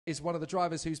Is one of the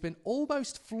drivers who's been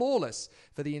almost flawless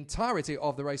for the entirety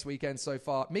of the race weekend so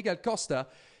far, Miguel Costa.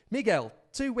 Miguel,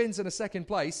 2 wins and a second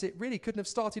place. It really couldn't have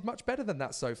started much better than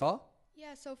that so far.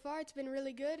 Yeah, so far it's been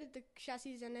really good. The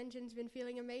chassis and engine's been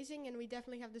feeling amazing, and we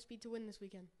definitely have the speed to win this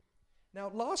weekend. Now,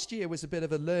 last year was a bit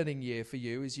of a learning year for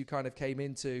you as you kind of came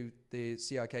into the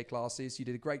CIK classes. You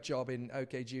did a great job in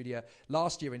OK Junior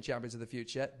last year in Champions of the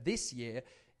Future. This year,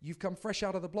 you've come fresh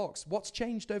out of the blocks. What's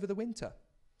changed over the winter?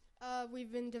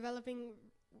 We've been developing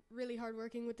really hard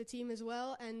working with the team as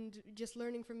well, and just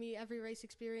learning from me. Every race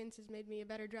experience has made me a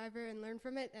better driver and learn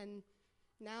from it, and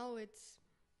now it's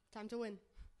time to win.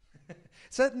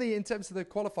 Certainly in terms of the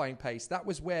qualifying pace, that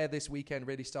was where this weekend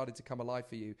really started to come alive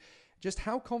for you. Just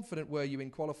how confident were you in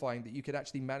qualifying that you could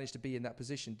actually manage to be in that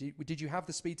position? Did you have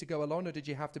the speed to go alone, or did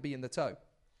you have to be in the tow?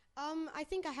 I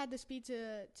think I had the speed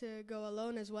to go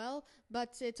alone as well,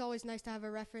 but it's always nice to have a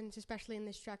reference, especially in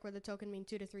this track where the tow can mean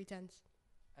 2 to 3 tenths.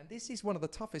 And this is one of the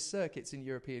toughest circuits in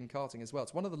European karting as well.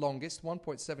 It's one of the longest,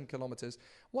 1.7 kilometers.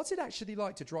 What's it actually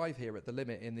like to drive here at the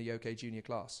limit in the OK Junior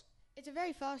class? It's a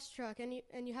very fast truck,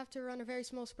 and you have to run a very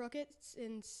small sprocket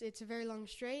since it's a very long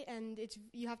straight, and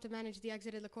you have to manage the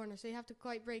exit of the corner. So you have to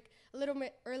quite brake a little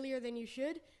bit earlier than you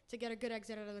should to get a good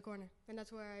exit out of the corner, and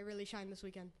that's where I really shine this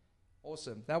weekend.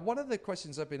 Awesome. Now, one of the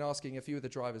questions I've been asking a few of the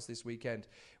drivers this weekend,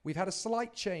 we've had a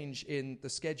slight change in the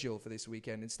schedule for this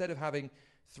weekend. Instead of having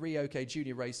 3 OK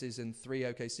Junior races and 3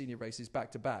 OK Senior races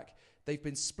back to back, they've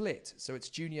been split. So it's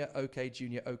Junior,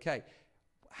 OK.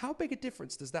 How big a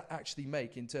difference does that actually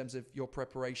make in terms of your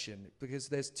preparation? Because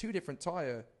there's 2 different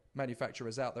tyre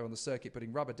manufacturers out there on the circuit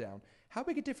putting rubber down. How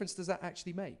big a difference does that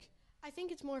actually make? I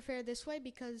think it's more fair this way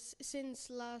because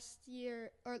since last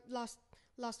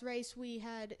race we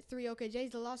had 3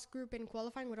 OKJs. The last group in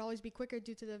qualifying would always be quicker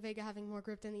due to the Vega having more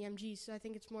grip than the MGs. So I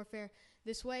think it's more fair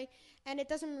this way. And it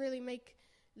doesn't really make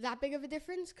that big of a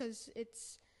difference because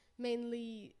it's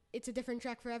a different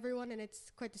track for everyone, and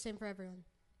it's quite the same for everyone.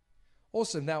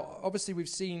 Awesome. Now, obviously, we've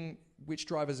seen which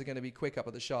drivers are going to be quick up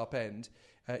at the sharp end.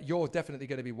 You're definitely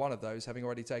going to be one of those, having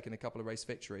already taken a couple of race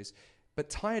victories. But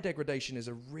tyre degradation is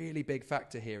a really big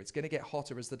factor here. It's going to get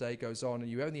hotter as the day goes on, and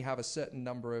you only have a certain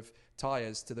number of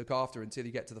tyres to look after until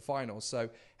you get to the finals. So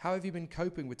how have you been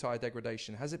coping with tyre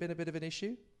degradation? Has it been a bit of an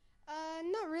issue?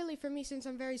 Not really for me, since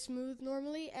I'm very smooth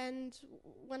normally, and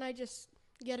when I just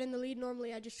get in the lead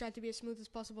normally, I just try to be as smooth as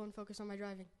possible and focus on my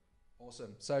driving.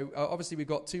 Awesome. So obviously we've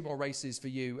got 2 more races for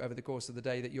you over the course of the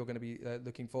day that you're going to be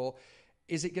looking for.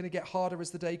 Is it going to get harder as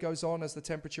the day goes on, as the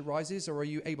temperature rises, or are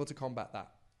you able to combat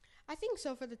that? I think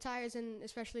so for the tires, and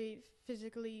especially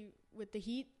physically with the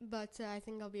heat, but I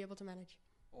think I'll be able to manage.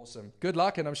 Awesome. Good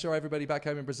luck, and I'm sure everybody back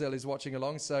home in Brazil is watching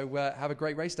along, so have a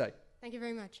great race day. Thank you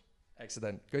very much.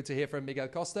 Excellent. Good to hear from Miguel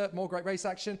Costa. More great race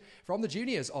action from the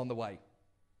juniors on the way.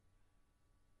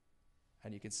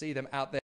 And you can see them out there.